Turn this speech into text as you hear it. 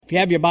If you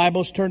have your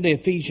Bibles, turn to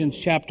Ephesians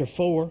chapter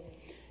 4.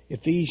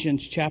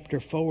 Ephesians chapter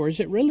 4. Is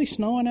it really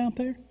snowing out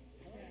there?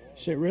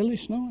 Is it really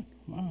snowing?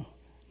 Wow.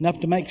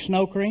 Enough to make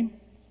snow cream?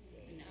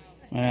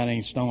 Well, it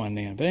ain't snowing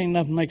then. If it ain't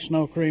enough to make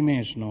snow cream, it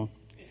ain't snowing.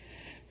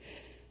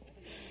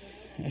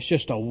 It's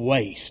just a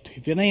waste.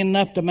 If it ain't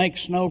enough to make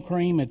snow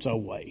cream, it's a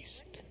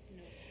waste.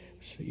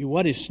 So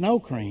what is snow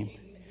cream?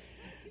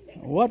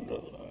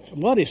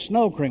 What is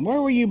snow cream?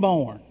 Where were you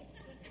born?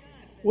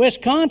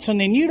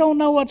 Wisconsin, and you don't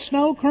know what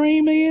snow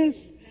cream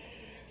is?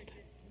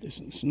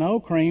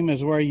 Snow cream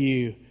is where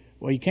you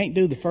can't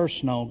do the first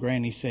snow,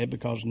 Granny said,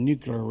 because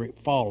nuclear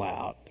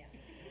fallout.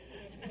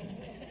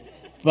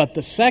 But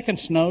the second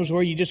snow is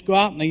where you just go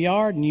out in the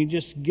yard and you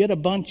just get a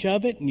bunch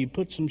of it and you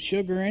put some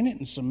sugar in it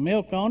and some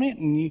milk on it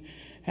and you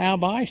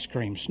have ice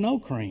cream, snow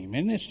cream,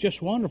 and it's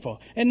just wonderful.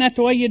 Isn't that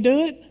the way you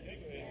do it?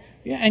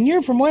 Yeah, and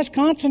you're from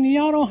Wisconsin and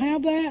y'all don't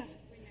have that?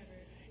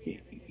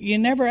 You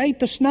never ate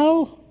the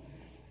snow?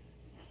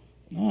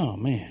 Oh,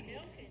 man.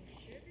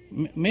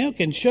 Milk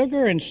and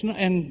sugar and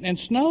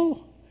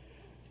snow?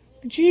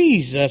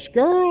 Jesus,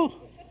 girl.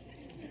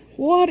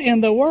 What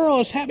in the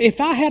world is happening?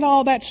 If I had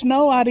all that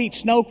snow, I'd eat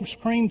snow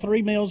cream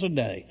 3 meals a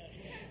day.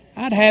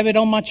 I'd have it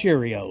on my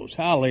Cheerios.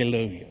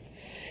 Hallelujah.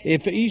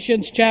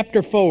 Ephesians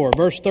chapter 4,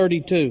 verse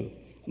 32.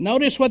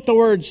 Notice what the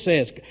word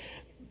says.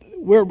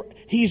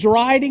 He's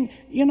writing.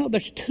 You know,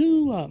 there's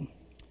two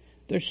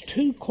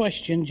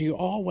questions you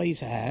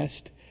always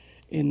ask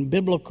in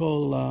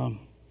biblical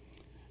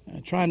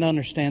trying to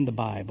understand the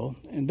Bible,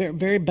 and very,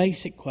 very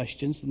basic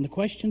questions. And the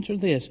questions are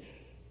this: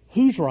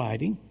 who's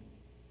writing,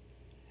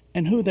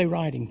 and who are they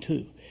writing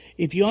to?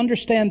 If you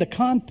understand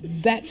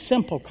that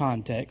simple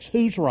context,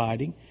 who's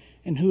writing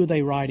and who are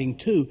they writing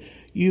to,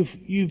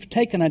 you've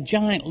taken a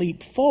giant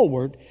leap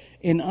forward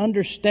in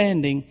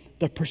understanding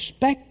the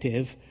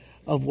perspective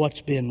of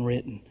what's been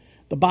written.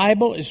 The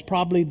Bible is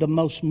probably the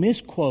most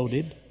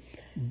misquoted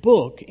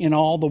book in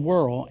all the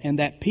world, and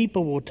that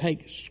people will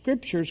take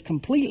scriptures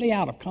completely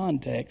out of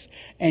context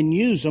and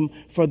use them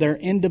for their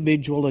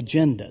individual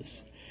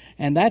agendas.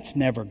 And that's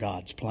never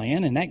God's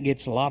plan, and that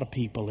gets a lot of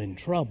people in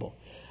trouble.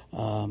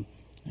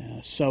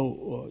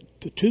 So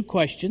the two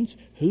questions: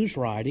 who's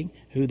writing,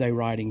 who they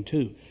writing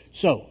to.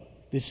 So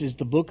this is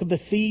the book of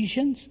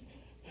Ephesians.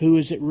 Who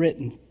is it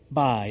written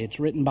by? It's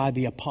written by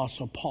the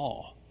Apostle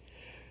Paul.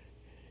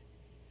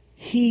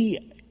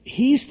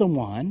 He's the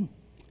one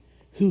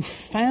who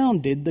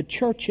founded the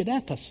church at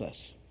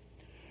Ephesus.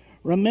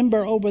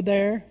 Remember over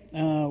there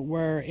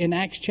where in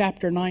Acts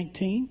chapter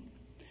 19,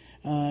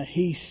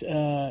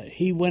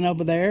 he went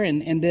over there,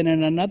 and then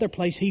in another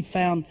place he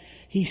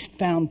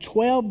found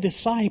 12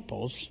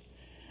 disciples,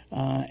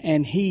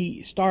 and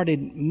he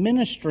started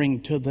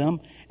ministering to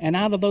them. And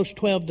out of those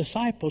 12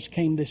 disciples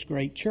came this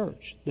great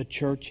church, the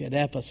church at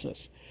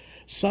Ephesus.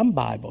 Some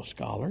Bible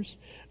scholars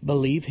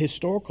believe,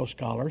 historical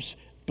scholars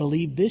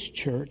believe, this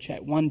church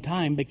at one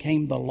time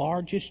became the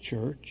largest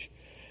church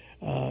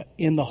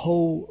in the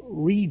whole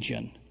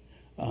region,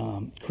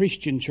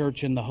 Christian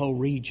church in the whole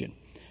region.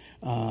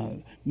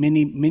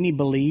 Many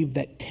believe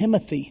that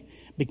Timothy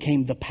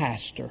became the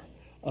pastor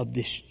of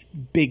this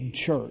big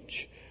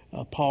church.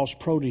 Paul's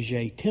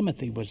protege,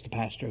 Timothy, was the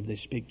pastor of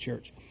this big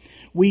church.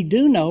 We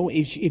do know,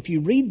 if you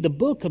read the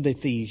book of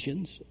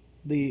Ephesians,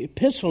 the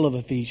epistle of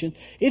Ephesians,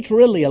 it's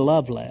really a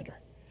love letter.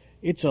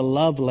 It's a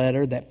love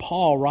letter that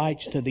Paul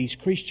writes to these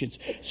Christians.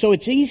 So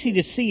it's easy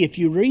to see if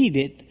you read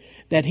it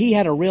that he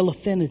had a real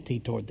affinity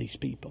toward these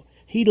people.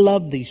 He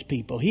loved these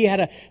people. He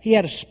had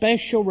a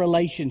special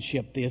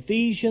relationship. The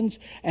Ephesians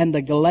and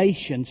the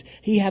Galatians,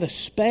 he had a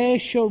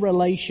special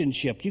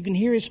relationship. You can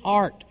hear his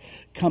heart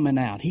coming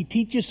out. He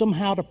teaches them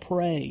how to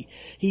pray.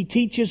 He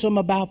teaches them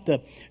about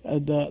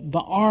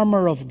the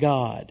armor of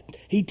God.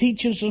 He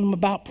teaches them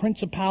about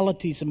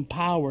principalities and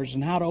powers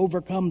and how to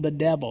overcome the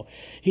devil.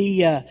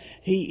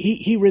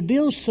 He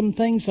reveals some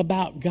things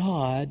about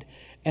God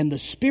and the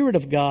Spirit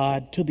of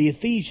God to the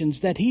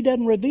Ephesians that he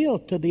doesn't reveal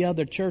to the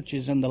other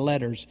churches in the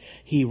letters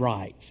he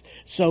writes.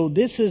 So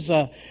this is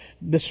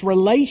this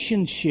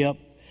relationship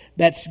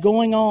that's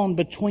going on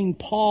between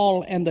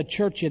Paul and the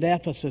church at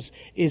Ephesus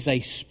is a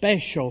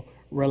special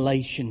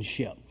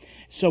relationship.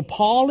 So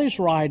Paul is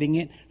writing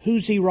it.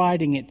 Who's he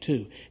writing it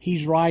to?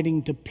 He's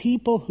writing to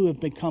people who have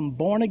become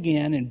born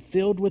again and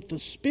filled with the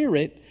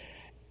Spirit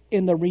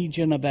in the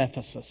region of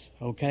Ephesus.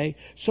 Okay?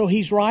 So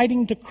he's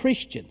writing to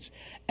Christians.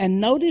 And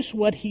notice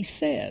what he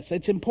says.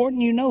 It's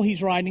important you know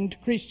he's writing to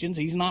Christians.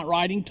 He's not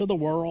writing to the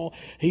world.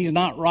 He's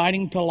not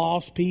writing to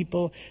lost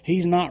people.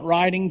 He's not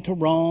writing to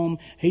Rome.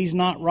 He's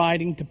not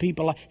writing to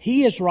people.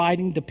 He is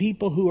writing to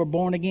people who are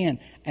born again.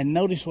 And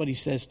notice what he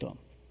says to them.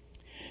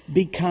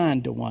 Be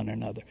kind to one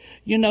another.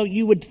 You know,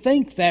 you would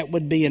think that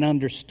would be an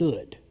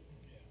understood.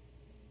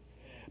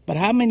 But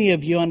how many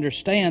of you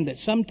understand that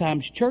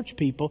sometimes church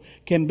people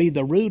can be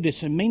the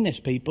rudest and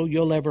meanest people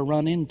you'll ever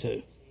run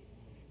into?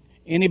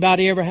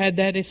 Anybody ever had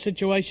that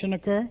situation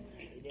occur?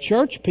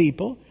 Church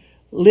people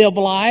live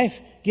life,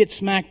 get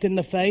smacked in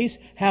the face,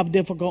 have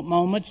difficult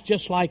moments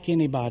just like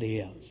anybody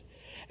else.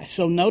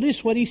 So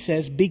notice what he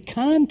says, be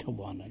kind to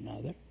one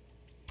another,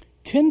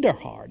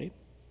 tenderhearted,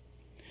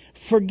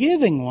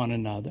 forgiving one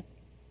another,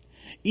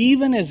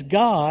 even as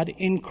God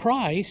in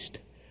Christ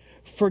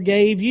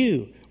forgave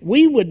you.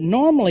 We would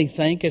normally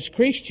think as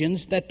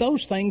Christians that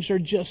those things are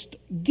just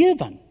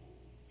given.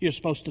 You're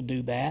supposed to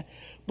do that.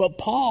 But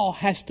Paul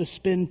has to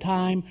spend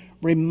time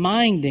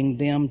reminding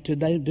them to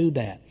do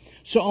that.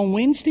 So on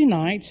Wednesday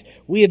nights,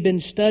 we have been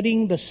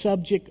studying the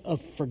subject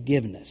of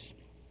forgiveness.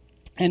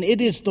 And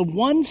it is the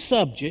one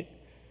subject,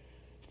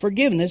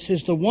 forgiveness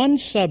is the one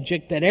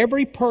subject that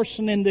every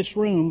person in this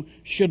room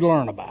should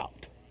learn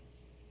about.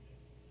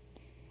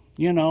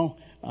 You know,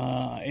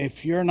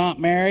 if you're not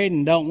married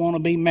and don't want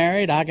to be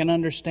married, I can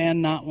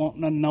understand not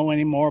wanting to know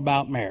any more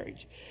about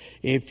marriage.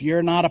 If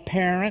you're not a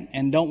parent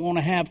and don't want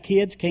to have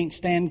kids, can't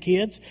stand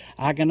kids,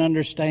 I can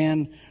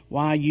understand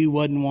why you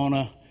wouldn't want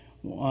to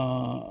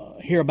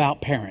hear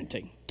about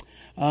parenting.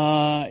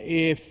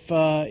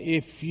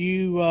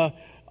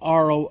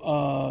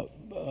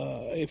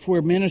 If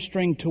we're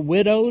ministering to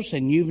widows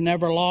and you've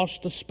never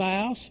lost a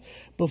spouse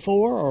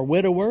before, or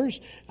widowers,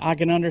 I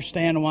can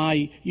understand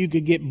why you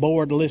could get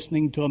bored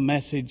listening to a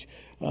message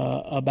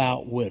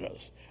about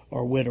widows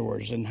or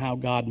widowers and how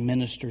God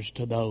ministers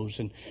to those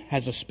and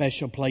has a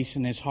special place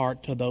in His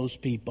heart to those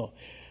people.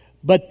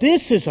 But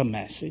this is a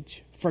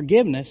message,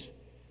 forgiveness,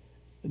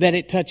 that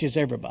it touches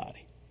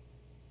everybody.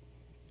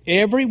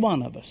 Every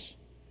one of us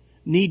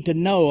need to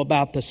know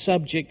about the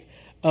subject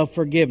of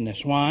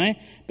forgiveness.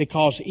 Why?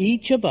 Because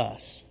each of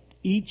us,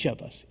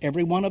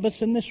 every one of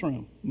us in this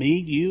room, me,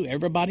 you,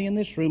 everybody in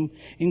this room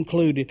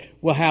included,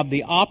 will have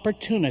the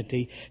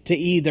opportunity to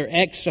either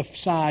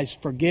exercise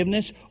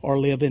forgiveness or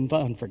live in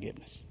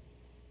unforgiveness.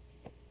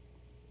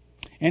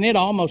 And it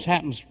almost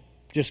happens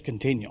just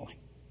continually.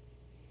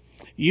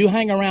 You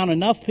hang around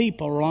enough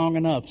people long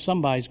enough,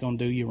 somebody's going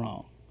to do you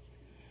wrong.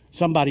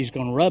 Somebody's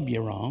going to rub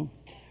you wrong.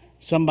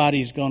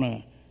 Somebody's going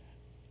to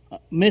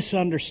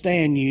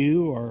misunderstand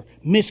you or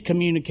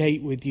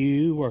miscommunicate with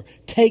you or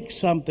take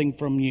something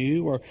from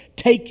you or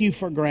take you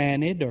for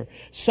granted or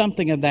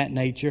something of that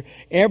nature.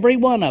 Every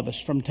one of us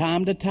from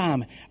time to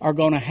time are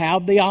going to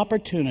have the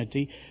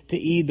opportunity to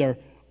either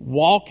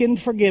walk in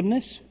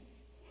forgiveness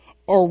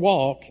or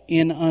walk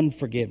in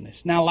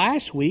unforgiveness. Now,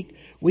 last week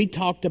we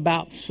talked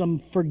about some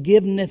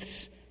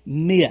forgiveness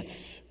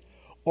myths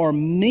or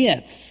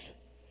myths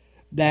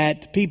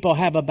that people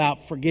have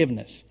about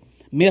forgiveness.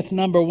 Myth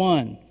number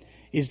one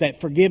is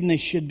that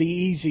forgiveness should be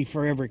easy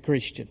for every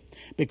Christian.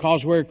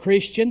 Because we're a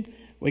Christian,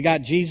 we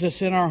got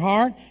Jesus in our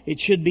heart, it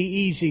should be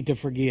easy to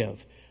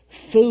forgive.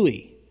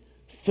 Phooey,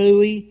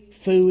 phooey,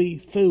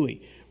 phooey,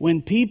 phooey.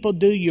 When people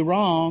do you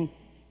wrong,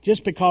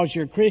 just because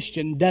you're a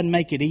Christian doesn't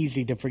make it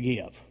easy to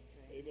forgive.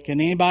 Can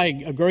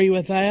anybody agree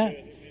with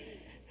that?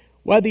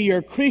 Whether you're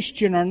a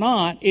Christian or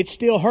not, it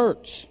still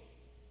hurts.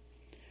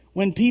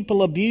 When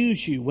people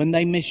abuse you, when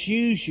they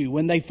misuse you,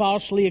 when they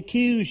falsely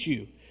accuse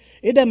you,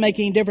 it doesn't make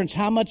any difference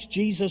how much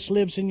Jesus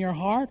lives in your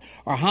heart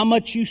or how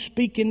much you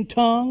speak in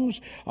tongues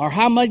or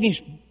how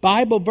many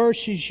Bible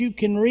verses you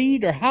can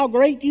read or how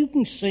great you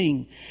can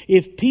sing.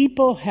 If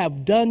people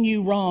have done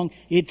you wrong,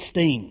 it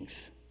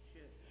stings.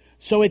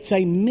 So it's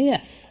a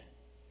myth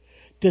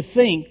to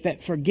think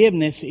that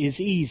forgiveness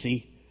is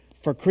easy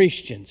for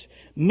Christians.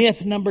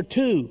 Myth number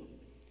two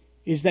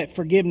is that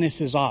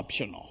forgiveness is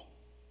optional.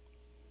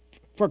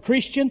 For a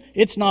Christian,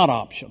 it's not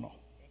optional.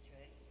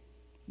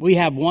 We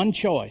have one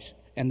choice.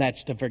 And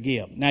that's to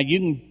forgive. Now, you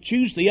can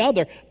choose the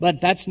other, but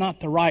that's not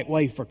the right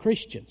way for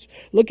Christians.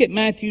 Look at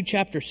Matthew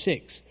chapter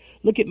 6.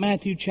 Look at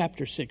Matthew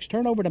chapter 6.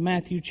 Turn over to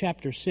Matthew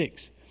chapter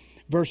 6,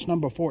 verse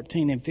number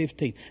 14 and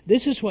 15.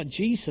 This is what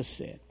Jesus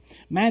said.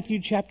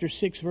 Matthew chapter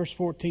 6, verse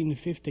 14 and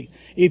 15.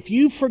 If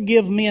you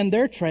forgive men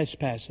their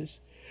trespasses,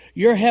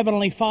 your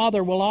heavenly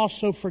Father will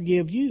also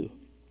forgive you.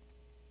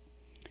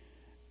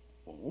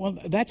 Well,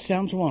 that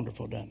sounds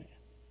wonderful, doesn't it?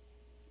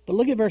 But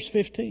look at verse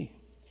 15.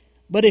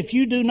 But if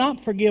you do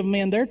not forgive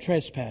men their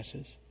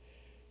trespasses,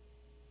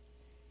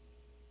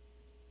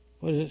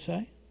 what does it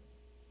say?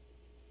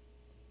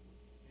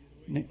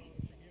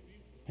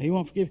 He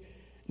won't forgive.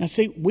 Now,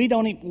 see, we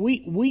don't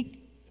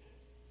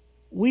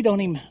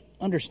even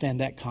understand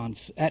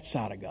that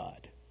side of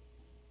God.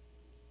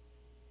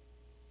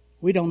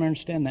 We don't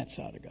understand that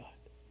side of God.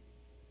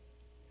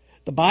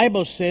 The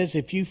Bible says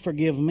if you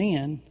forgive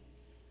men,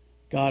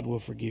 God will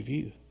forgive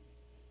you.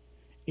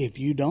 If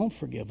you don't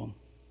forgive them,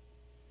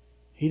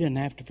 He doesn't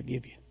have to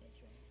forgive you.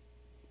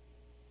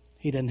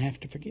 He doesn't have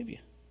to forgive you.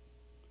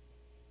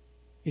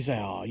 You say,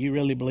 oh, you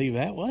really believe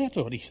that? Well, that's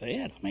what He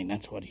said. I mean,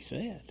 that's what He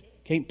said.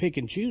 Can't pick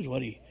and choose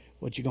what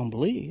you're going to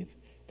believe.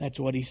 That's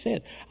what He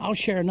said. I'll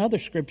share another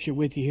scripture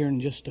with you here in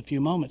just a few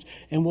moments,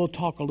 and we'll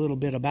talk a little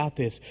bit about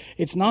this.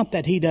 It's not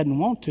that He doesn't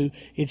want to.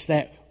 It's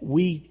that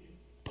we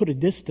put a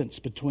distance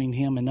between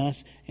Him and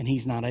us, and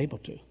He's not able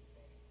to.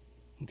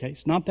 Okay?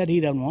 It's not that He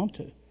doesn't want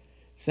to.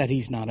 It's that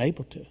He's not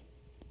able to.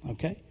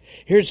 Okay?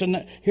 Here's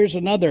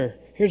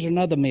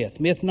another myth.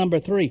 Myth number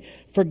 3.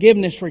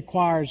 Forgiveness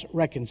requires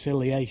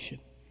reconciliation.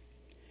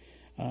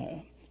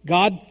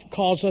 God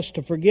calls us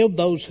to forgive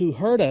those who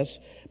hurt us,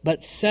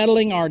 but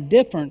settling our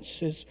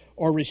differences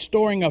or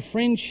restoring a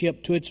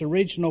friendship to its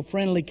original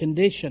friendly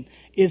condition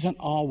isn't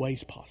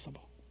always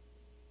possible.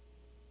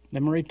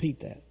 Let me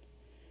repeat that.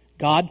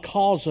 God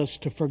calls us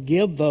to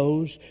forgive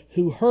those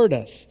who hurt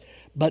us,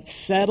 but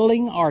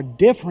settling our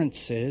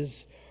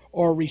differences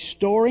or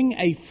restoring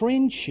a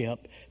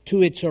friendship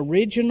to its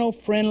original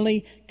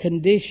friendly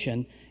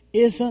condition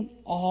isn't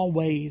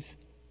always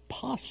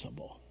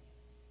possible.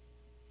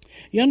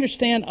 You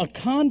understand, a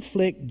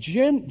conflict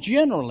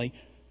generally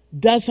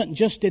doesn't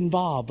just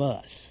involve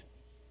us.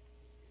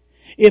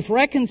 If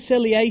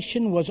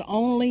reconciliation was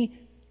only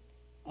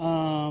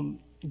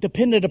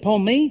dependent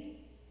upon me,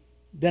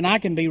 then I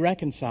can be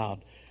reconciled.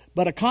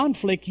 But a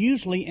conflict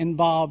usually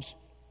involves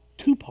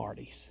two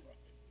parties.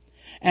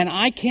 And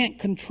I can't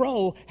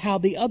control how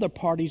the other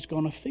party's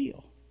going to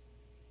feel.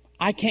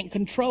 I can't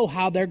control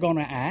how they're going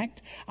to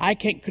act. I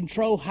can't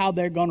control how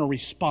they're going to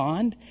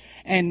respond.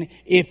 And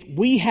if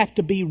we have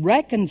to be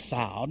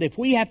reconciled, if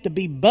we have to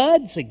be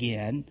buds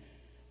again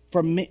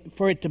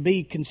for it to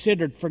be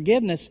considered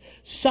forgiveness,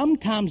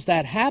 sometimes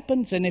that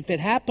happens. And if it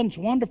happens,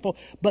 wonderful.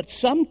 But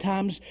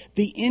sometimes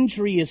the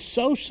injury is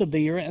so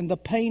severe and the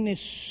pain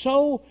is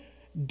so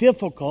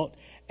difficult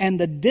and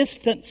the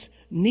distance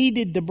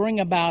needed to bring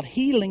about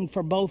healing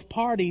for both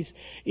parties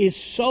is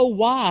so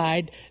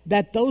wide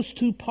that those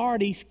two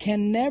parties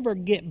can never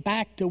get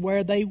back to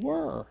where they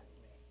were.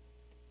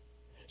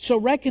 So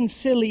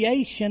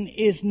reconciliation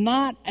is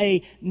not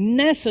a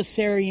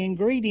necessary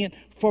ingredient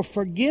for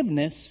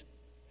forgiveness.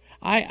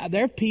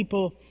 There have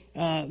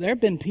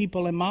been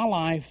people in my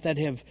life that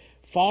have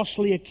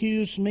falsely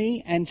accused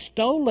me and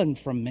stolen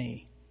from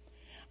me.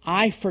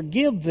 I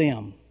forgive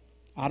them.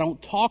 I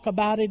don't talk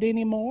about it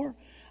anymore.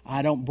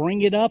 I don't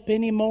bring it up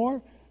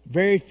anymore.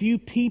 Very few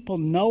people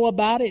know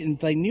about it, and if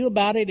they knew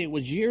about it, it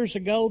was years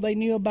ago they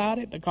knew about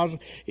it because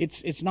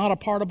it's not a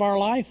part of our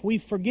life.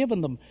 We've forgiven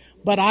them.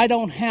 But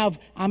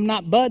I'm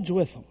not buds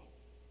with them.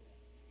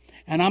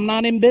 And I'm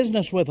not in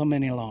business with them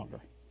any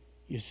longer.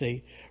 You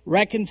see,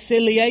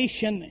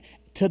 reconciliation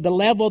to the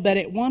level that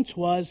it once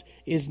was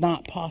is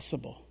not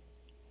possible.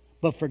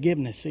 But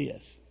forgiveness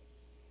is.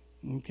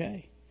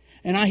 Okay?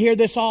 And I hear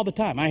this all the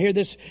time. I hear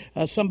this,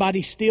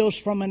 somebody steals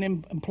from an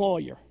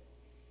employer.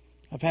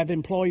 I've had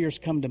employers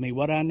come to me.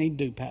 What do I need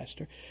to do,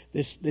 Pastor?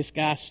 This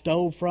guy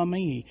stole from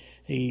me.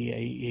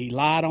 He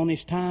lied on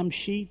his time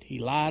sheet. He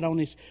lied on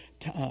his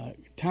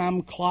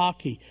time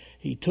clock.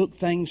 He took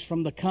things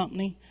from the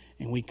company,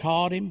 and we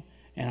caught him,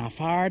 and I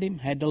fired him,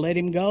 had to let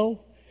him go.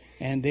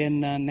 And then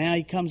now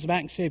he comes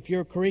back and says, if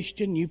you're a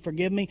Christian, you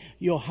forgive me,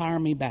 you'll hire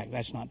me back.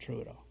 That's not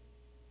true at all.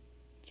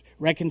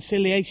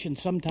 Reconciliation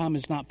sometimes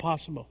is not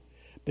possible,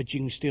 but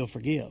you can still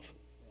forgive.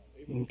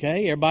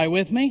 Okay, everybody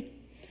with me?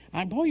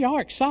 Boy, y'all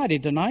are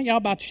excited tonight. Y'all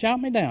about to shout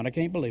me down. I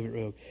can't believe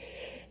it,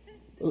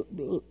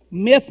 really.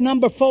 Myth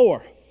number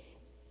 4.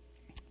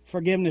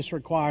 Forgiveness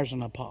requires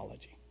an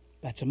apology.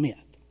 That's a myth.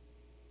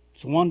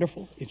 It's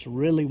wonderful. It's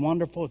really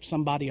wonderful if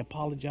somebody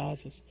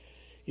apologizes.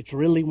 It's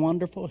really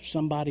wonderful if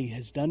somebody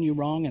has done you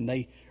wrong and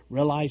they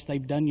realize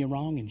they've done you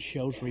wrong and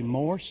shows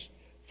remorse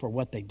for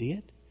what they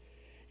did.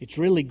 It's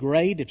really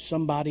great if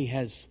somebody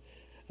has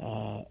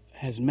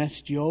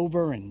messed you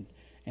over and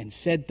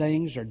said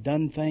things or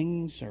done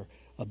things or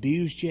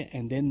abused you,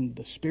 and then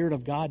the Spirit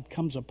of God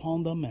comes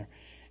upon them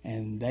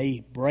and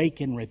they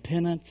break in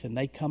repentance and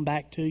they come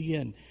back to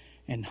you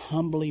and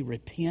humbly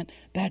repent.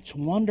 That's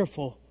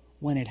wonderful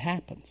when it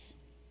happens.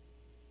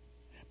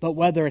 But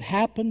whether it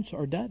happens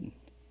or doesn't,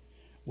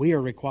 we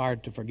are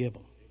required to forgive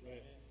them.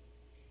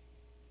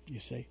 You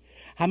see?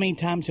 How many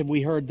times have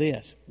we heard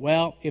this?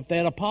 Well, if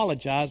they'd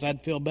apologize,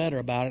 I'd feel better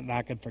about it and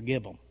I could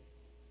forgive them.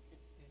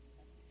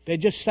 They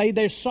just say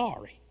they're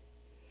sorry.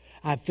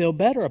 I'd feel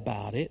better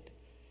about it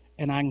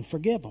and I can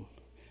forgive them.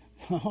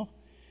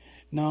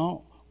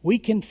 No, we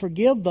can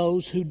forgive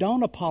those who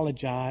don't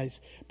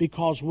apologize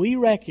because we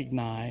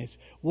recognize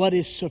what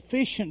is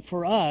sufficient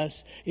for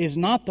us is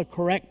not the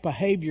correct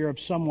behavior of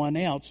someone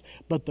else,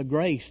 but the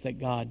grace that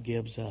God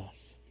gives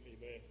us.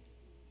 Amen.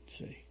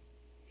 See,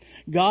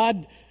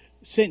 God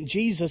sent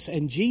Jesus,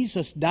 and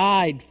Jesus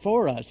died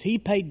for us. He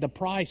paid the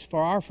price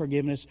for our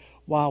forgiveness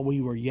while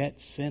we were yet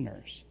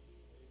sinners.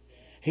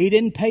 He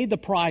didn't pay the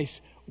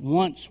price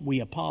once we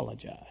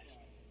apologized.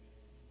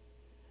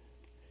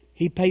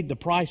 He paid the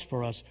price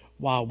for us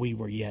while we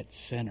were yet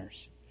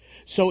sinners.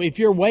 So if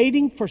you're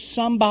waiting for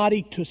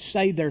somebody to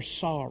say they're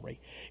sorry,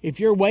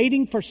 if you're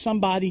waiting for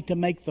somebody to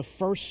make the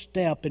first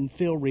step and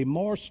feel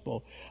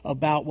remorseful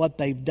about what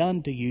they've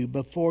done to you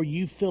before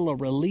you feel a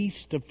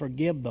release to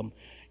forgive them,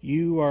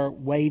 you are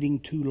waiting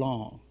too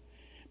long.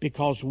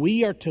 Because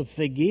we are to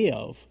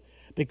forgive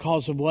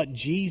because of what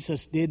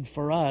Jesus did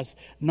for us,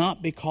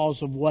 not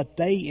because of what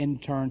they in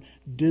turn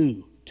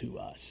do to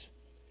us.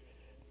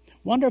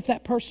 Wonder if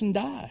that person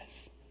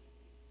dies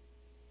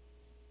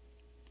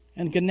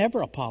and can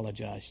never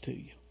apologize to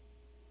you.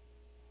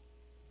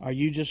 Are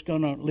you just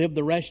going to live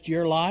the rest of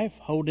your life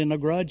holding a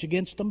grudge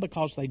against them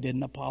because they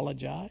didn't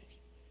apologize?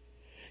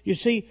 You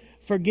see,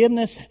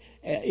 forgiveness,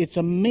 it's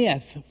a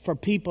myth for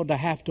people to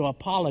have to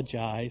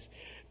apologize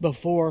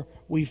before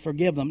we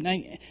forgive them.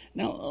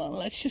 Now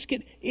let's just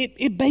get it.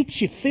 It makes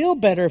you feel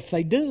better if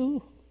they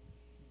do.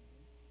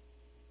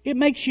 It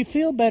makes you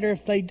feel better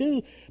if they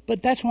do,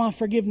 but that's why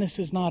forgiveness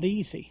is not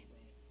easy.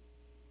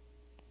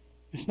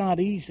 It's not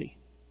easy.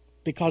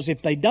 Because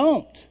if they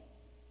don't,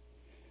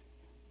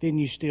 then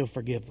you still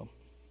forgive them.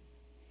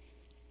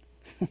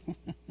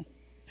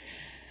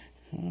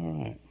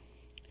 All right.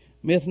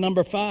 Myth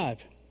number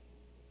 5.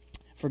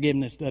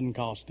 Forgiveness doesn't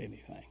cost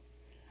anything.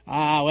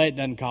 Well, it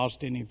doesn't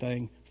cost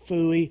anything.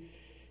 Phooey.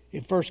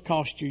 It first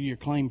costs you your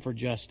claim for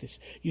justice.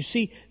 You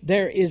see,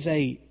 there is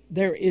a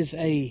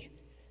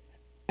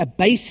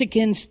basic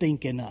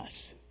instinct in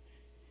us.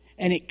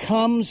 And it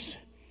comes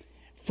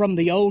from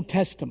the Old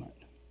Testament.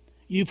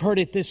 You've heard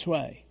it this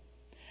way.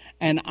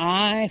 An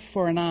eye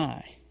for an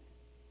eye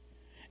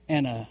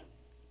and a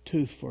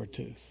tooth for a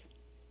tooth.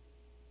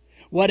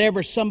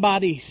 Whatever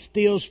somebody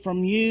steals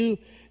from you,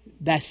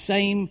 that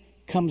same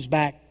comes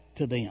back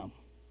to them.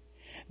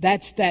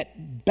 That's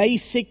that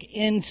basic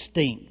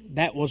instinct.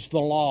 That was the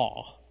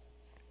law.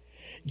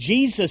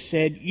 Jesus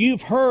said,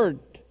 you've heard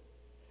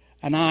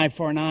an eye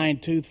for an eye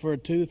and tooth for a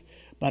tooth,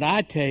 but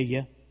I tell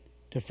you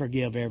to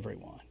forgive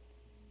everyone.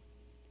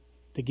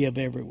 To give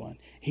everyone.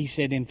 He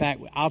said, in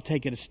fact, I'll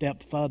take it a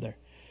step further.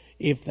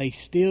 If they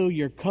steal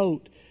your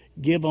coat,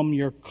 give them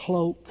your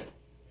cloak,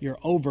 your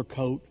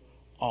overcoat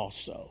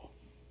also.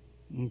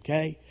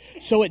 Okay?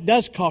 So it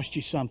does cost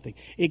you something.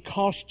 It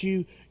costs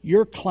you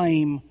your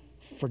claim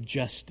for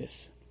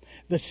justice.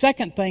 The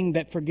second thing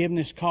that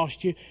forgiveness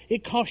costs you,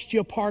 it costs you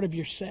a part of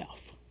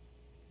yourself.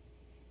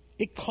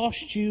 It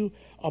costs you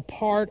a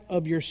part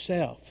of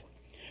yourself.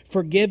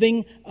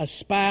 Forgiving a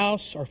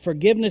spouse or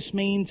forgiveness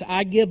means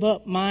I give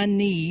up my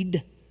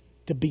need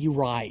to be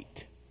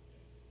right.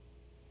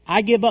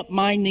 I give up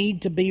my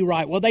need to be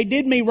right. Well, they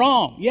did me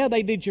wrong. Yeah,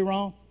 they did you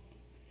wrong.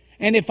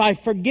 And if I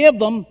forgive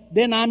them,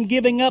 then I'm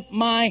giving up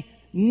my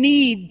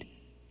need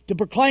to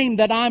proclaim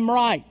that I'm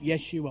right.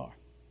 Yes, you are.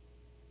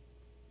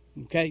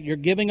 Okay, you're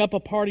giving up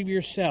a part of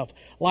yourself.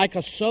 Like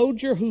a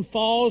soldier who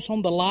falls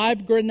on the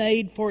live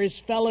grenade for his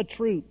fellow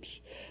troops,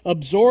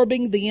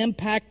 absorbing the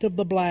impact of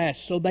the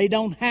blast so they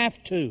don't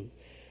have to.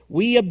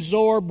 We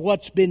absorb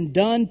what's been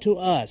done to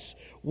us.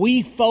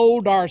 We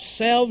fold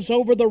ourselves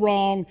over the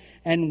wrong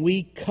and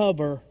we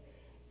cover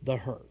the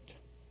hurt.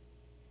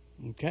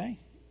 Okay?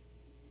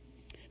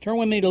 Turn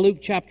with me to Luke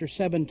chapter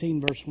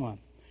 17, verse 1.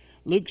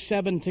 Luke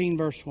 17,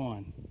 verse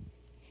 1.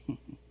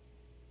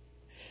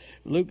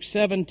 Luke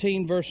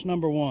 17, verse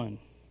number 1.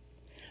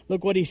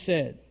 Look what he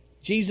said.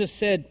 Jesus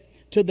said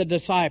to the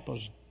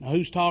disciples. Now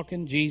who's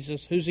talking?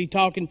 Jesus. Who's he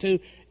talking to?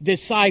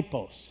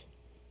 Disciples.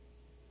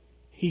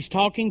 He's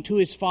talking to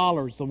his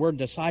followers. The word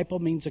disciple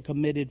means a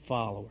committed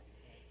follower.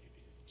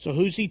 So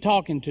who's he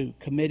talking to?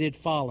 Committed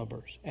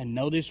followers. And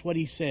notice what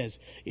he says.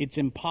 It's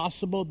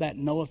impossible that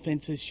no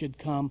offenses should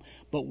come,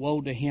 but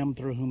woe to him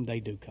through whom they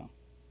do come.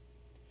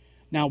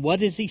 Now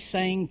what is he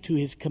saying to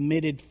his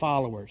committed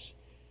followers?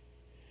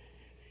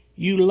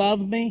 You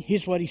love me?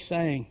 Here's what he's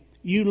saying.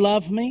 You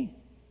love me.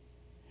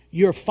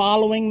 You're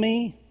following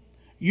me.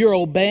 You're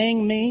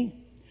obeying me.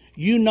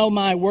 You know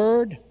my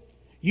word.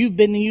 You've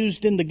been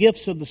used in the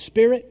gifts of the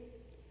Spirit.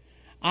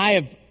 I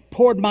have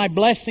poured my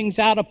blessings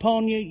out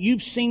upon you.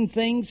 You've seen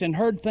things and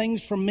heard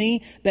things from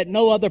me that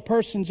no other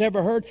person's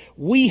ever heard.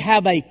 We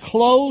have a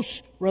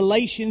close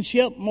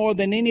relationship more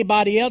than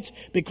anybody else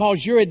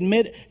because you're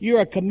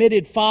a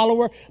committed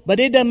follower.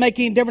 But it doesn't make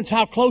any difference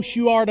how close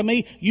you are to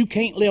me. You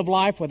can't live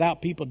life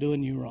without people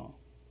doing you wrong.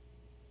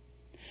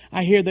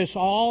 I hear this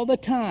all the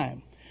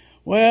time.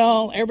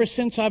 Well, ever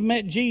since I've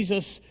met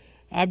Jesus,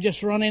 I've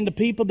just run into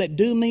people that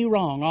do me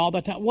wrong all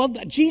the time. Well,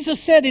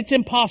 Jesus said it's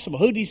impossible.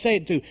 Who did he say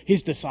it to?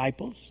 His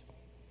disciples.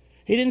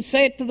 He didn't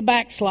say it to the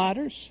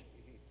backsliders.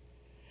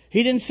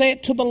 He didn't say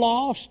it to the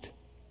lost.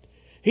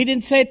 He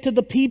didn't say it to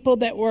the people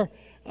that were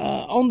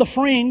on the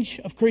fringe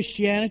of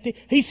Christianity.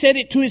 He said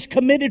it to his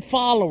committed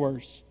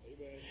followers.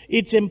 Amen.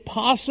 It's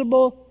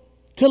impossible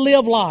to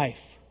live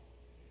life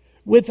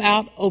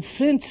without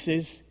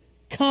offenses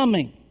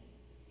coming.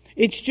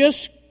 It's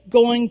just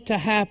going to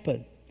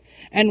happen.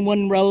 And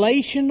when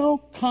relational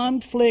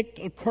conflict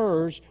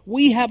occurs,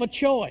 we have a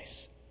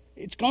choice.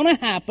 It's going to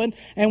happen,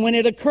 and when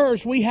it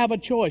occurs, we have a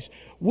choice.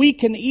 We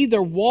can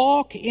either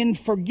walk in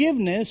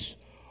forgiveness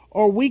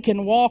or we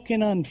can walk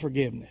in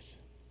unforgiveness.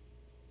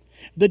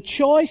 The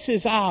choice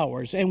is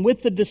ours, and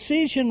with the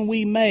decision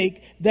we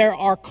make, there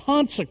are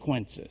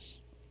consequences.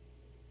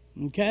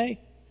 Okay?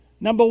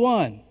 Number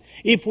one,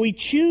 if we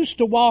choose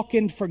to walk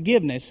in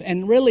forgiveness,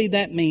 and really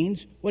that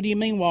means, what do you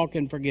mean walk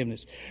in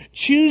forgiveness?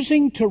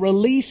 Choosing to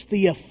release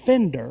the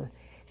offender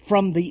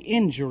from the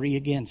injury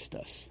against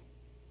us.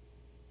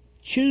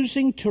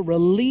 Choosing to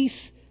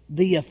release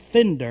the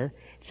offender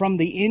from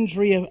the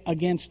injury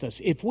against us.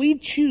 If we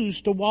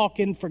choose to walk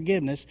in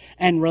forgiveness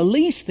and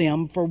release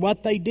them for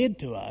what they did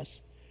to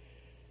us,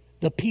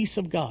 the peace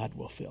of God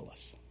will fill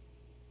us.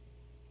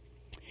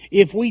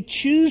 If we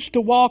choose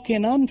to walk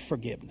in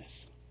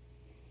unforgiveness,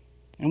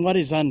 and what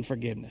is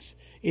unforgiveness?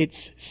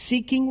 It's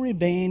seeking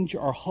revenge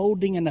or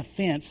holding an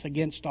offense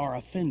against our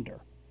offender.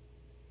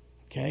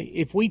 Okay?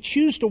 If we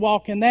choose to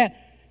walk in that,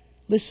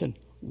 listen,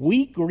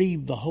 we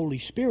grieve the Holy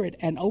Spirit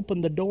and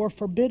open the door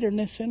for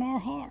bitterness in our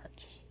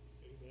hearts.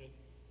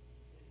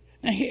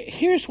 Now,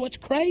 here's what's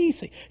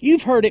crazy.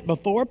 You've heard it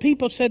before.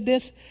 People said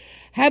this.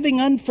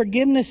 Having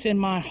unforgiveness in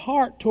my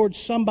heart towards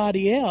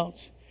somebody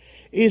else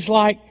is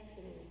like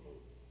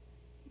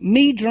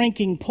me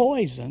drinking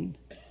poison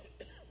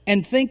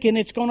and thinking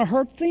it's going to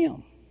hurt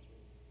them.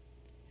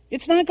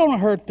 It's not going to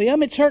hurt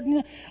them. It's hurting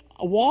them.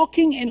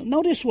 Walking, and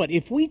notice what?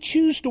 If we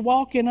choose to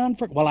walk in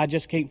unforgiveness, well, I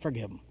just can't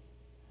forgive them.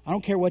 I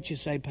don't care what you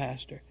say,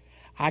 Pastor.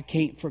 I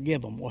can't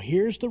forgive them. Well,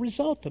 here's the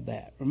result of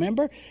that.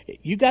 Remember,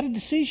 you got a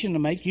decision to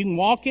make. You can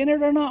walk in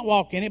it or not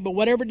walk in it, but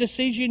whatever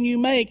decision you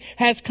make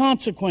has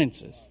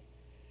consequences.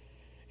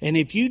 And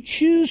if you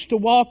choose to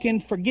walk in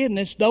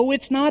forgiveness, though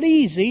it's not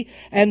easy,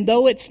 and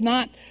though it's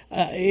not,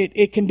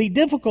 it can be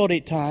difficult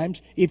at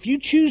times, if you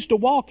choose to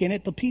walk in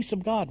it, the peace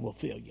of God will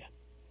fill you.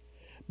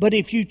 But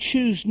if you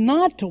choose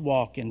not to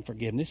walk in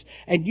forgiveness,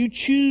 and you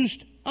choose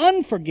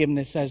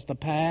unforgiveness as the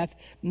path,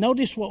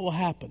 notice what will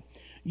happen.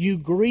 You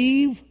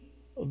grieve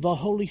the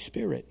Holy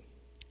Spirit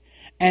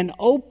and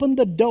open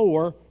the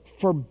door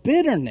for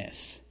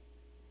bitterness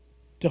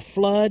to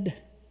flood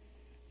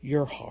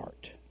your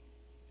heart.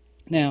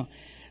 Now,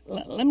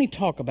 let me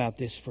talk about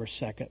this for a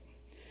second.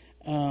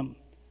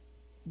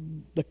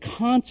 The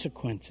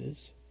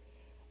consequences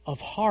of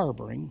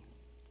harboring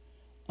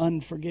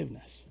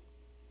unforgiveness.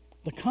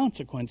 The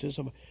consequences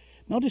of...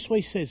 Notice what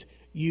he says.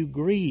 You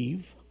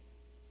grieve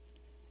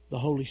the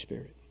Holy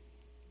Spirit.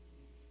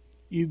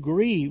 You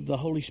grieve the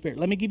Holy Spirit.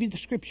 Let me give you the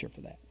scripture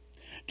for that.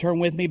 Turn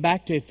with me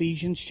back to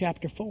Ephesians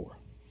chapter 4.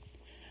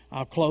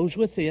 I'll close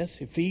with this.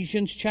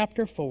 Ephesians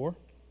chapter 4,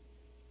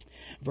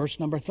 verse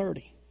number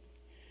 30.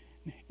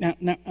 Now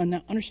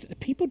understand,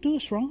 people do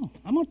us wrong.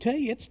 I'm going to tell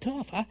you, it's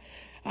tough.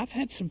 I've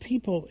had some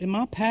people in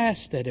my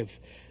past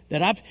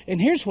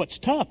and here's what's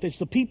tough, is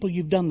the people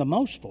you've done the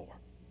most for.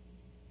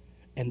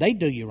 And they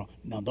do you wrong.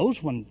 Now,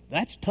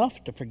 that's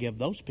tough to forgive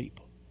those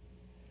people.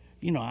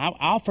 You know,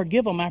 I'll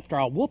forgive them after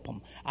I whoop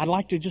them. I'd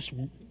like to just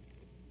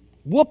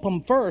whoop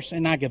them first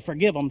and I can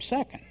forgive them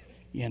second,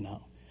 you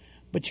know.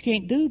 But you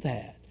can't do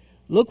that.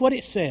 Look what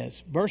it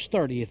says, verse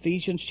 30,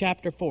 Ephesians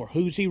chapter 4.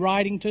 Who's he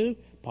writing to?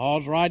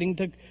 Paul's writing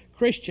to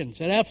Christians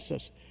at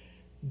Ephesus.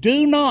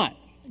 Do not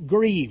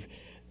grieve.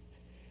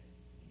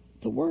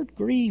 The word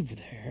grieve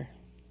there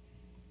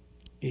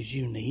is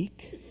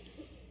unique.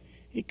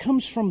 It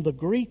comes from the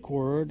Greek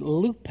word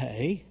lupe,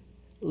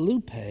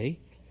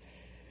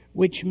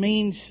 which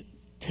means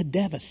to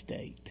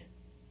devastate.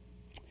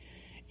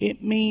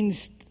 It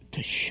means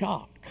to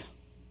shock.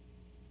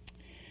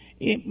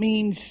 It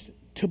means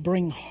to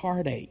bring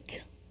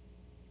heartache.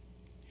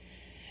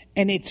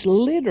 And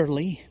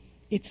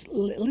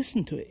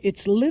listen to it.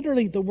 It's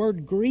literally, the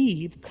word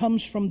grieve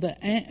comes from the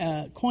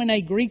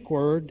Koine Greek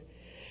word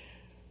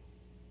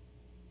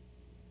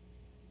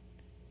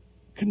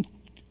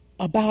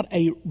about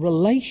a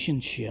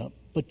relationship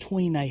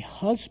between a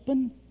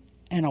husband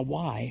and a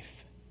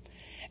wife,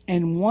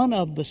 and one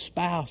of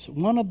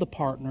the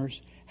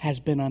partners has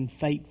been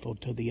unfaithful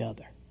to the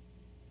other.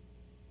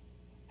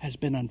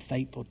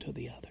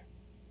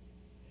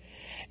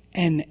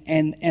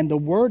 And the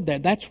word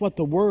that's what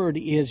the word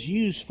is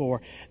used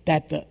for,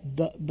 that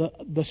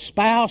the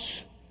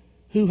spouse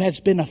who has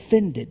been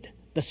offended,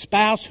 the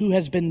spouse who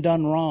has been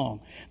done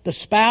wrong, the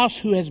spouse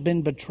who has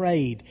been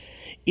betrayed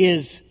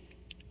is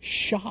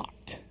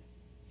shocked.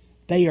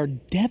 They are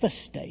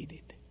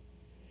devastated.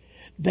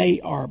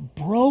 They are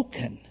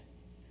broken.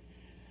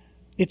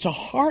 It's a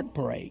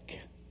heartbreak.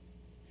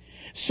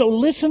 So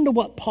listen to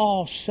what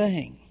Paul's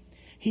saying.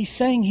 He's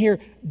saying here,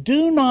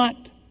 do not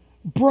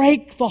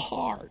break the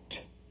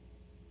heart.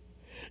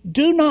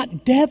 Do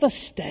not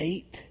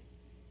devastate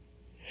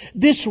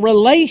this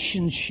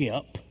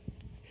relationship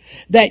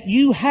that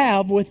you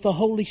have with the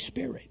Holy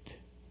Spirit.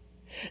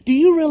 Do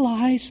you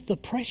realize the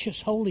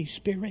precious Holy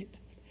Spirit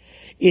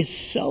is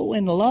so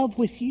in love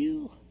with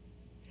you?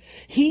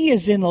 He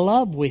is in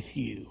love with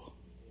you.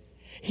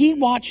 He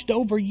watched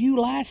over you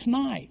last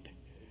night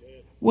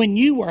when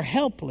you were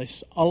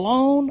helpless,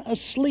 alone,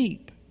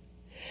 asleep.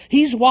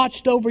 He's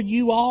watched over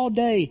you all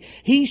day.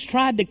 He's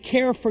tried to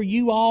care for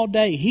you all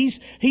day.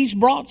 He's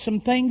brought some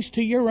things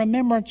to your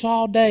remembrance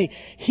all day.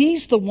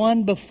 He's the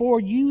one before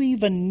you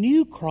even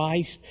knew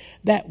Christ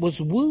that was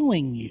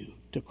wooing you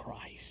to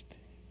Christ.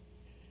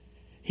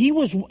 He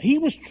was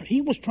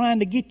trying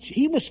to get you.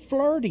 He was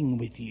flirting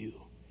with you.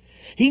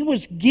 He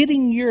was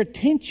getting your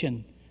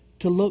attention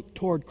to look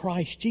toward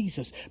Christ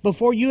Jesus.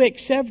 Before you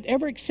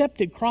ever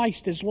accepted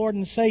Christ as Lord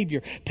and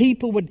Savior,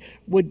 people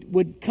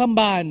would come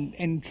by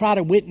and try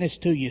to witness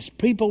to you.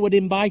 People would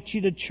invite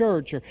you to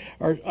church,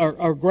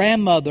 or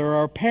grandmother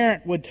or a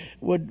parent would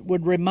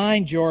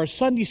remind you, or a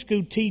Sunday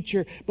school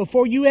teacher,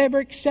 before you ever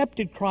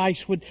accepted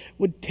Christ,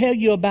 would tell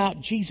you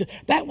about Jesus.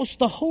 That was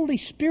the Holy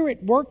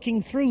Spirit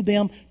working through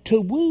them to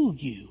woo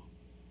you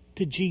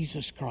to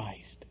Jesus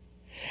Christ.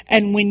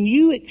 And when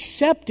you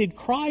accepted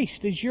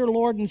Christ as your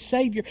Lord and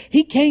Savior,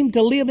 He came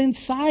to live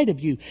inside of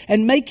you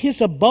and make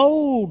His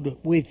abode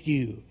with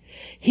you.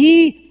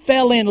 He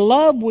fell in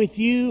love with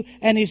you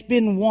and has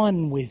been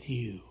one with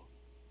you.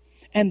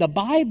 And the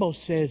Bible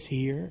says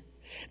here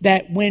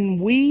that when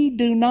we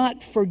do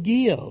not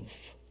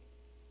forgive,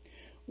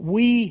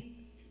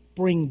 we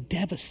bring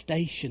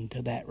devastation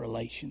to that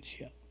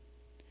relationship.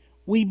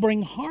 We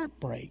bring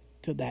heartbreak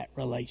to that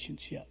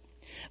relationship.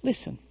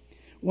 Listen,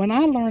 when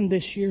I learned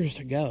this years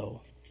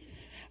ago,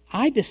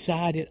 I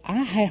decided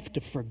I have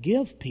to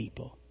forgive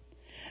people.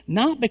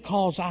 Not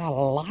because I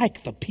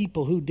like the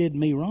people who did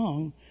me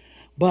wrong,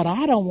 but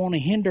I don't want to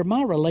hinder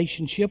my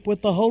relationship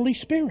with the Holy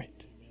Spirit.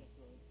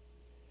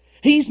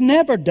 He's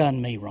never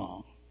done me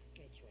wrong.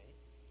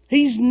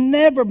 He's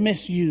never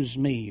misused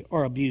me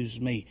or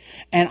abused me.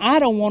 And I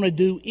don't want to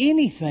do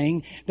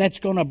anything that's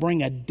going to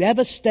bring a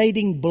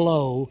devastating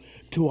blow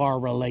to our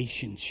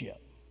relationship.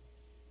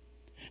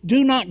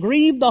 Do not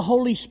grieve the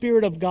Holy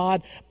Spirit of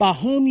God, by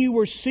whom you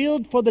were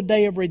sealed for the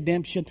day of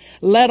redemption.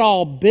 Let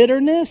all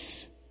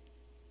bitterness,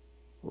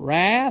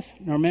 wrath.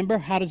 Now remember,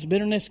 how does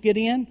bitterness get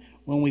in?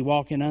 When we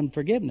walk in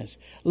unforgiveness.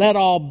 Let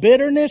all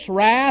bitterness,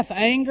 wrath,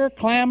 anger,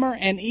 clamor,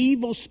 and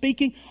evil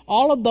speaking,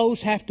 all of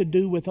those have to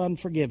do with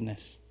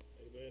unforgiveness.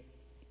 Amen.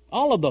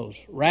 All of those.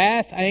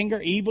 Wrath, anger,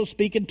 evil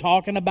speaking,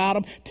 talking about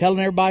them, telling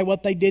everybody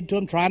what they did to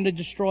them, trying to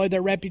destroy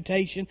their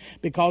reputation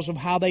because of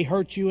how they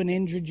hurt you and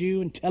injured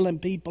you, and telling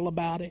people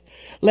about it.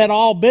 Let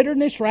all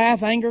bitterness,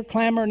 wrath, anger,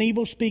 clamor, and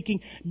evil speaking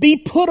be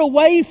put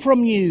away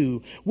from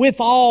you with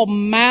all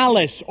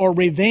malice or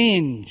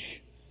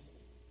revenge.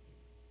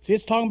 See,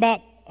 it's talking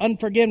about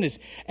unforgiveness.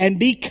 And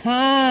be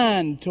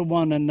kind to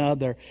one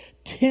another,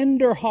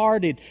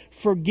 tender-hearted,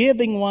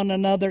 forgiving one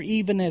another,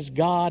 even as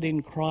God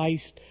in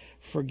Christ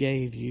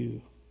forgave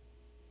you.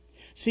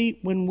 See,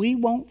 when we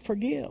won't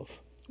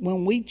forgive,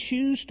 when we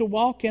choose to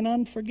walk in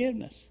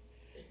unforgiveness,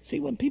 see,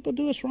 when people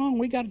do us wrong,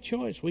 we got a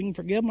choice. We can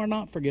forgive them or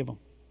not forgive them.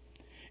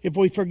 If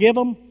we forgive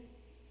them,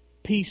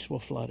 peace will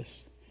flood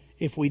us.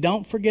 If we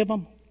don't forgive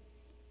them,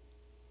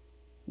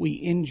 we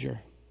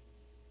injure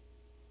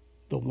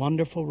the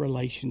wonderful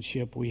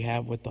relationship we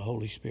have with the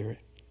Holy Spirit.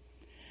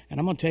 And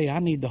I'm going to tell you, I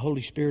need the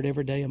Holy Spirit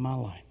every day of my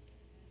life.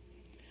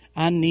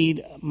 I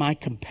need my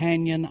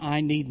companion.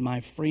 I need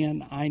my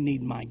friend. I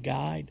need my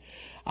guide.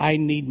 I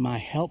need my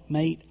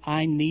helpmate.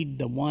 I need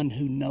the one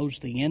who knows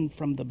the end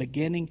from the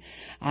beginning.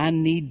 I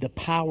need the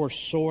power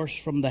source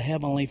from the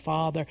Heavenly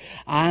Father.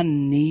 I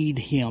need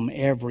Him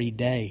every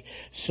day.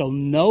 So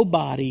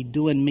nobody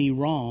doing me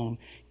wrong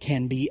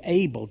can be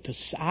able to.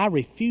 I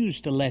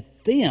refuse to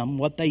let them,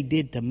 what they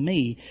did to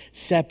me,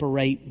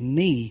 separate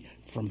me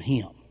from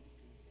Him.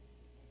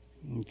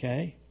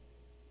 Okay?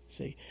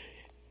 See,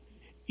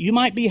 you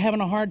might be having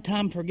a hard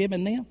time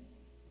forgiving them,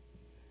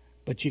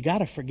 but you got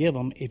to forgive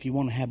them if you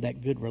want to have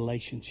that good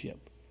relationship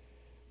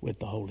with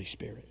the Holy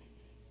Spirit.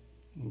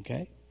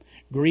 Okay?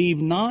 Grieve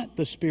not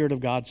the Spirit of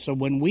God. So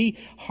when we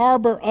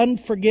harbor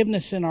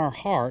unforgiveness in our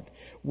heart,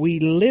 we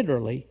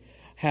literally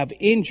have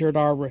injured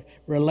our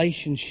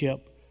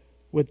relationship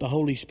with the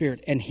Holy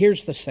Spirit. And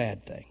here's the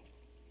sad thing.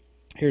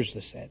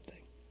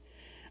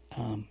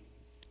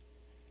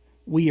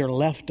 We are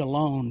left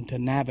alone to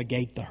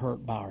navigate the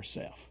hurt by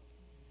ourselves.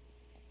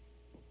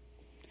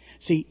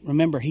 See,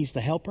 remember, He's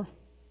the helper.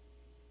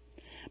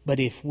 But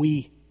if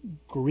we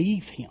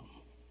grieve Him,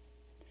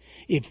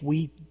 if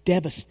we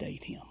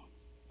devastate Him,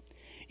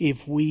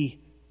 if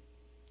we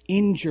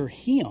injure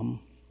Him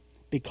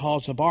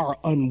because of our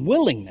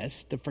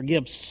unwillingness to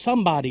forgive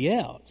somebody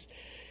else,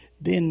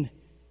 then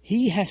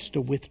He has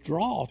to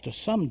withdraw to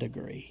some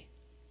degree.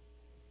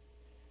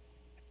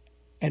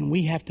 And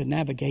we have to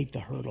navigate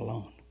the hurt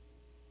alone.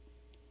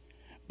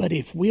 But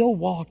if we'll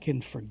walk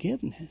in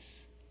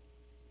forgiveness,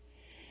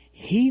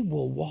 He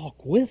will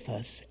walk with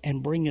us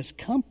and bring us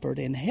comfort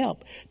and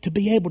help to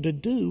be able to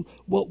do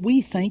what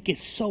we think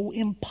is so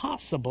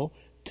impossible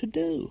to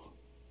do.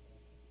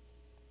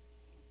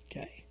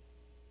 Okay.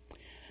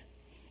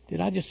 Did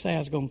I just say I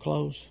was going to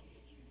close?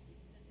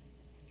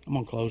 I'm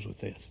going to close with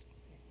this.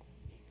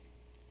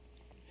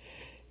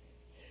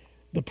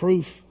 The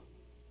proof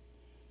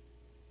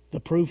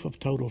of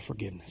total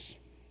forgiveness.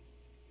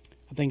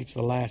 I think it's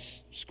the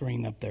last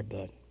screen up there,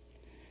 bud.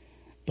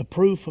 The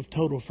proof of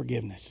total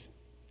forgiveness.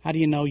 How do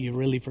you know you've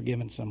really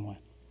forgiven someone?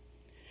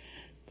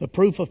 The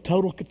proof of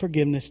total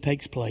forgiveness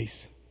takes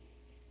place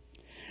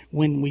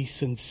when we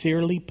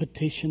sincerely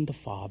petition the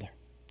Father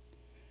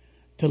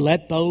to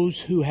let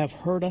those who have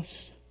hurt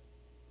us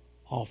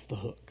off the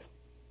hook,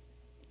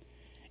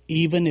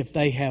 even if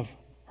they have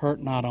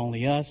hurt not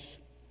only us,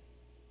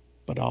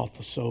 but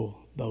also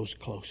those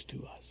close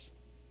to us.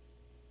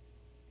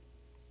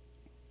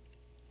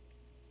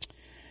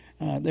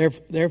 There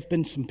have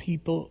been some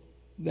people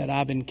that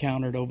I've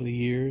encountered over the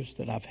years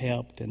that I've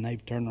helped, and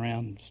they've turned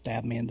around and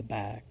stabbed me in the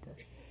back or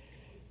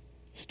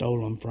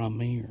stolen from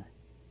me or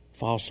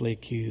falsely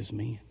accused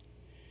me.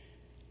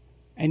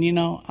 And you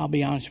know, I'll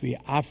be honest with you,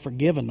 I've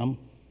forgiven them,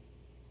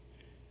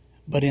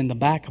 but in the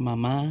back of my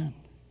mind,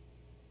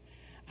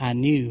 I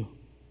knew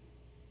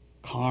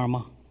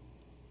karma.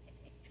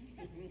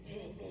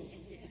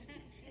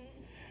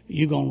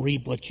 You're going to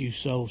reap what you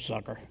sow,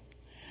 sucker.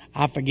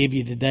 I forgive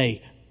you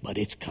today, but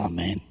it's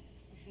coming.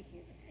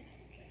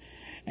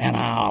 And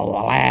I'll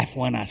laugh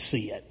when I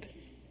see it.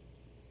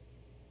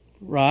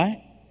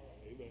 Right?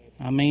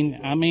 I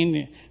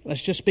mean,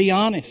 let's just be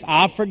honest.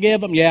 I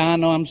forgive them. Yeah, I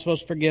know I'm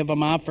supposed to forgive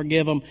them. I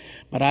forgive them.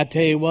 But I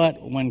tell you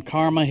what, when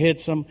karma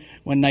hits them,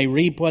 when they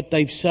reap what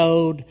they've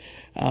sowed,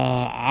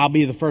 I'll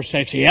be the first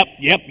to say,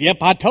 yep,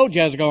 I told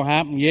you it was going to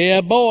happen.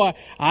 Yeah, boy,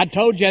 I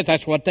told you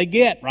that's what they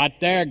get right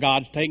there.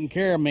 God's taking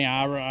care of me.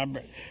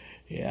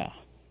 Yeah.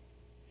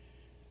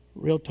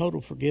 Real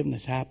total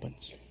forgiveness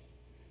happens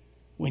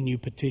when you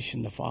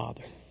petition the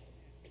Father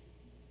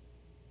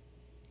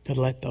to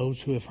let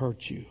those who have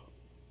hurt you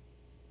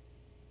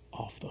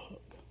off the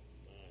hook.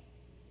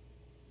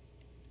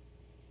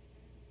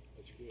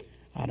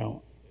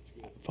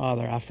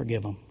 Father, I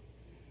forgive them.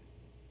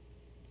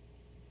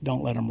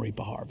 Don't let them reap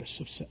a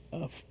harvest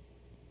of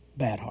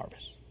bad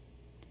harvest.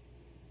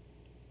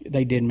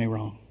 They did me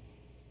wrong.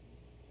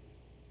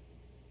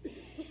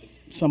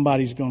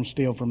 Somebody's going to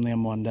steal from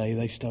them one day.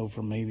 They stole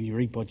from me. You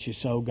reap what you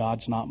sow.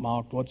 God's not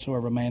mocked.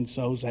 Whatsoever man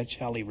sows, that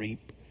shall he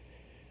reap.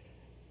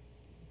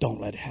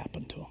 Don't let it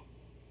happen to them.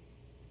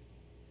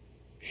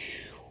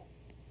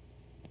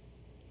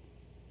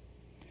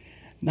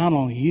 Not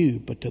only you,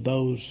 but to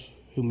those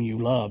whom you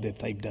love if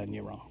they've done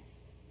you wrong.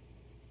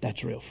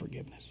 That's real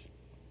forgiveness.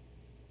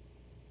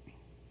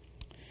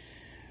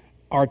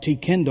 R.T.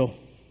 Kendall,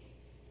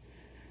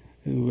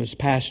 who was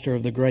pastor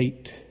of the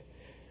great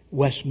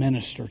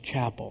Westminster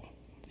Chapel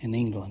in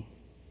England,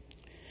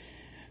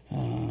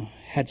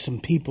 had some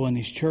people in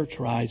his church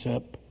rise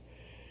up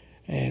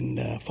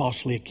and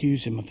falsely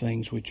accuse him of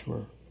things which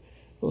were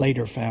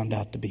later found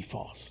out to be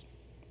false.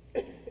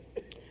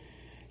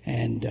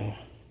 And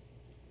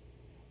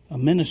a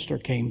minister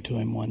came to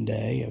him one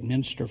day, a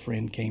minister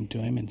friend came to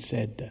him and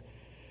said,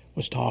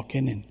 was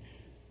talking, and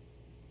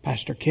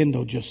Pastor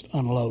Kendall just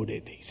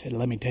unloaded. He said,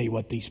 let me tell you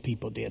what these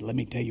people did. Let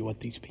me tell you what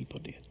these people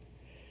did.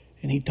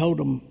 And he told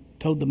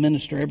the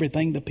minister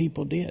everything the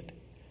people did.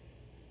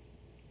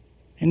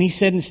 And he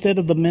said, instead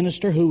of the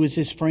minister, who was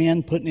his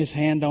friend, putting his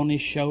hand on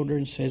his shoulder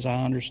and says,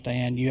 I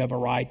understand, you have a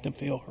right to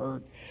feel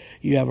hurt.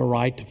 You have a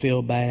right to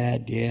feel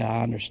bad. Yeah,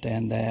 I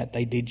understand that.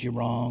 They did you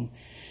wrong.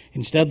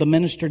 Instead of the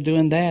minister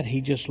doing that,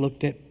 he just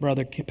looked at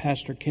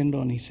Pastor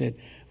Kendall and he said,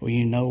 well,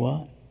 you know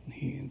what?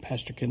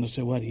 Pastor Kendall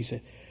said, what? He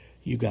said,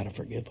 you got to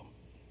forgive them.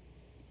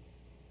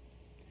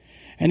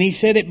 And he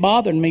said, it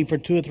bothered me for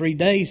 2 or 3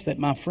 days that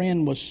my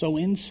friend was so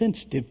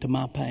insensitive to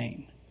my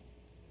pain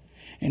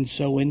and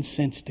so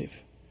insensitive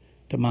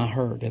to my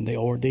hurt and the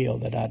ordeal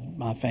that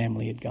my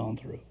family had gone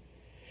through.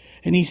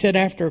 And he said,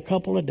 after a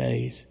couple of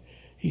days,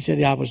 he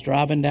said, I was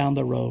driving down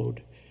the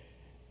road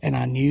and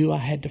I knew I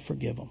had to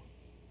forgive them.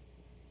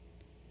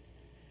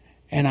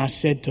 And I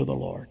said to the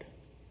Lord,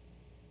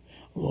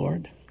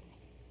 Lord,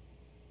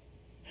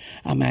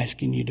 I'm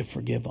asking you to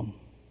forgive them.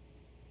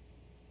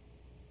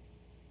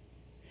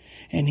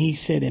 And he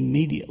said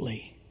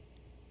immediately,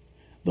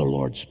 the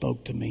Lord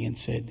spoke to me and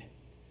said,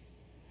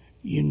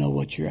 you know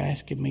what you're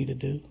asking me to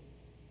do?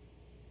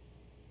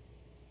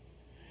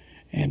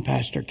 And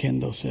Pastor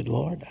Kendall said,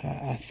 Lord,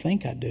 I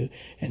think I do.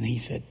 And he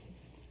said,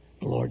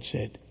 the Lord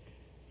said,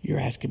 you're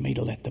asking me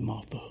to let them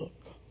off the hook.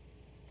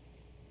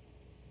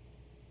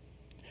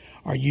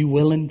 Are you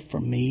willing for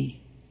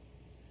me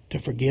to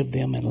forgive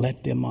them and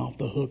let them off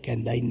the hook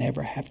and they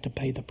never have to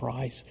pay the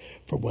price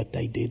for what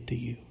they did to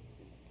you?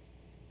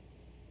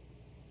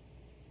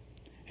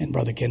 And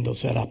Brother Kendall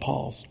said, I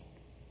paused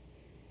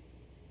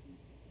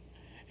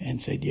and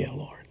said, yeah,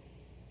 Lord,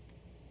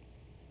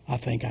 I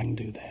think I can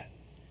do that.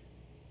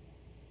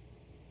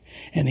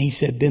 And he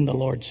said, then the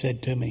Lord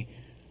said to me,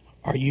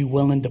 are you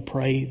willing to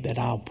pray that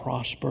I'll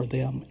prosper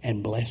them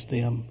and bless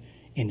them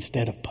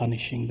instead of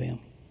punishing them?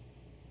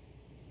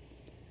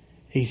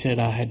 He said,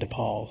 I had to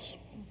pause.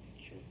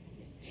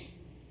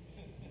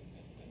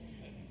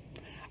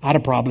 I'd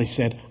have probably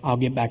said, I'll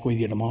get back with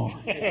you tomorrow.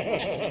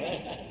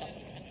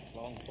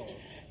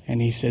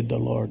 And he said,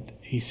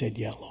 he said,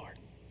 yeah, Lord.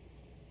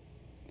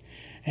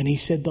 And he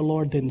said, the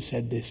Lord then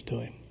said this to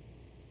him.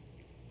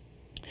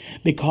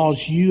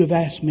 Because you have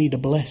asked me to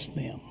bless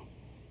them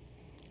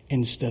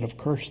instead of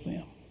curse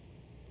them,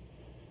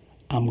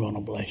 I'm going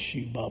to bless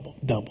you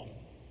double.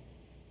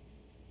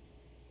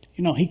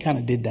 You know, he kind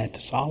of did that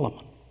to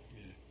Solomon.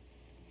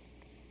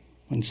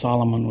 When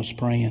Solomon was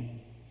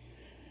praying,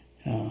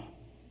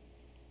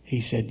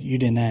 he said, you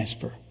didn't ask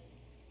for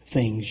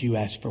things, you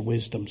asked for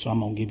wisdom, so I'm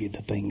going to give you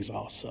the things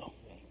also.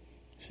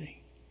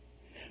 See?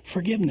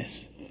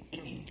 Forgiveness.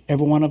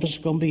 Every one of us is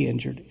going to be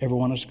injured. Every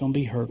one of us is going to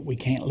be hurt. We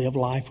can't live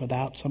life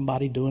without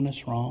somebody doing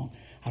us wrong.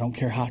 I don't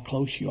care how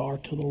close you are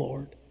to the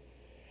Lord.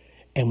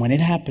 And when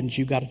it happens,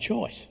 you got a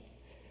choice.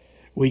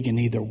 We can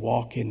either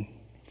walk in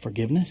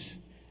forgiveness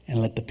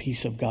and let the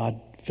peace of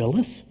God fill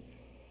us,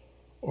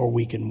 or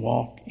we can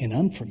walk in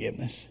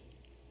unforgiveness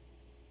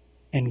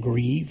and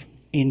grieve,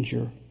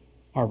 injure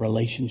our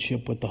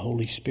relationship with the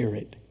Holy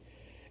Spirit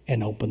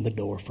and open the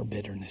door for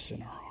bitterness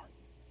in our heart.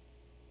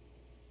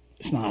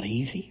 It's not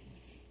easy,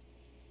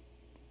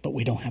 but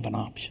we don't have an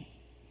option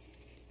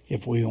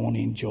if we want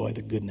to enjoy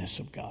the goodness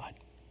of God.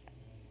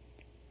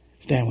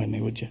 Stand with me,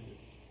 would you?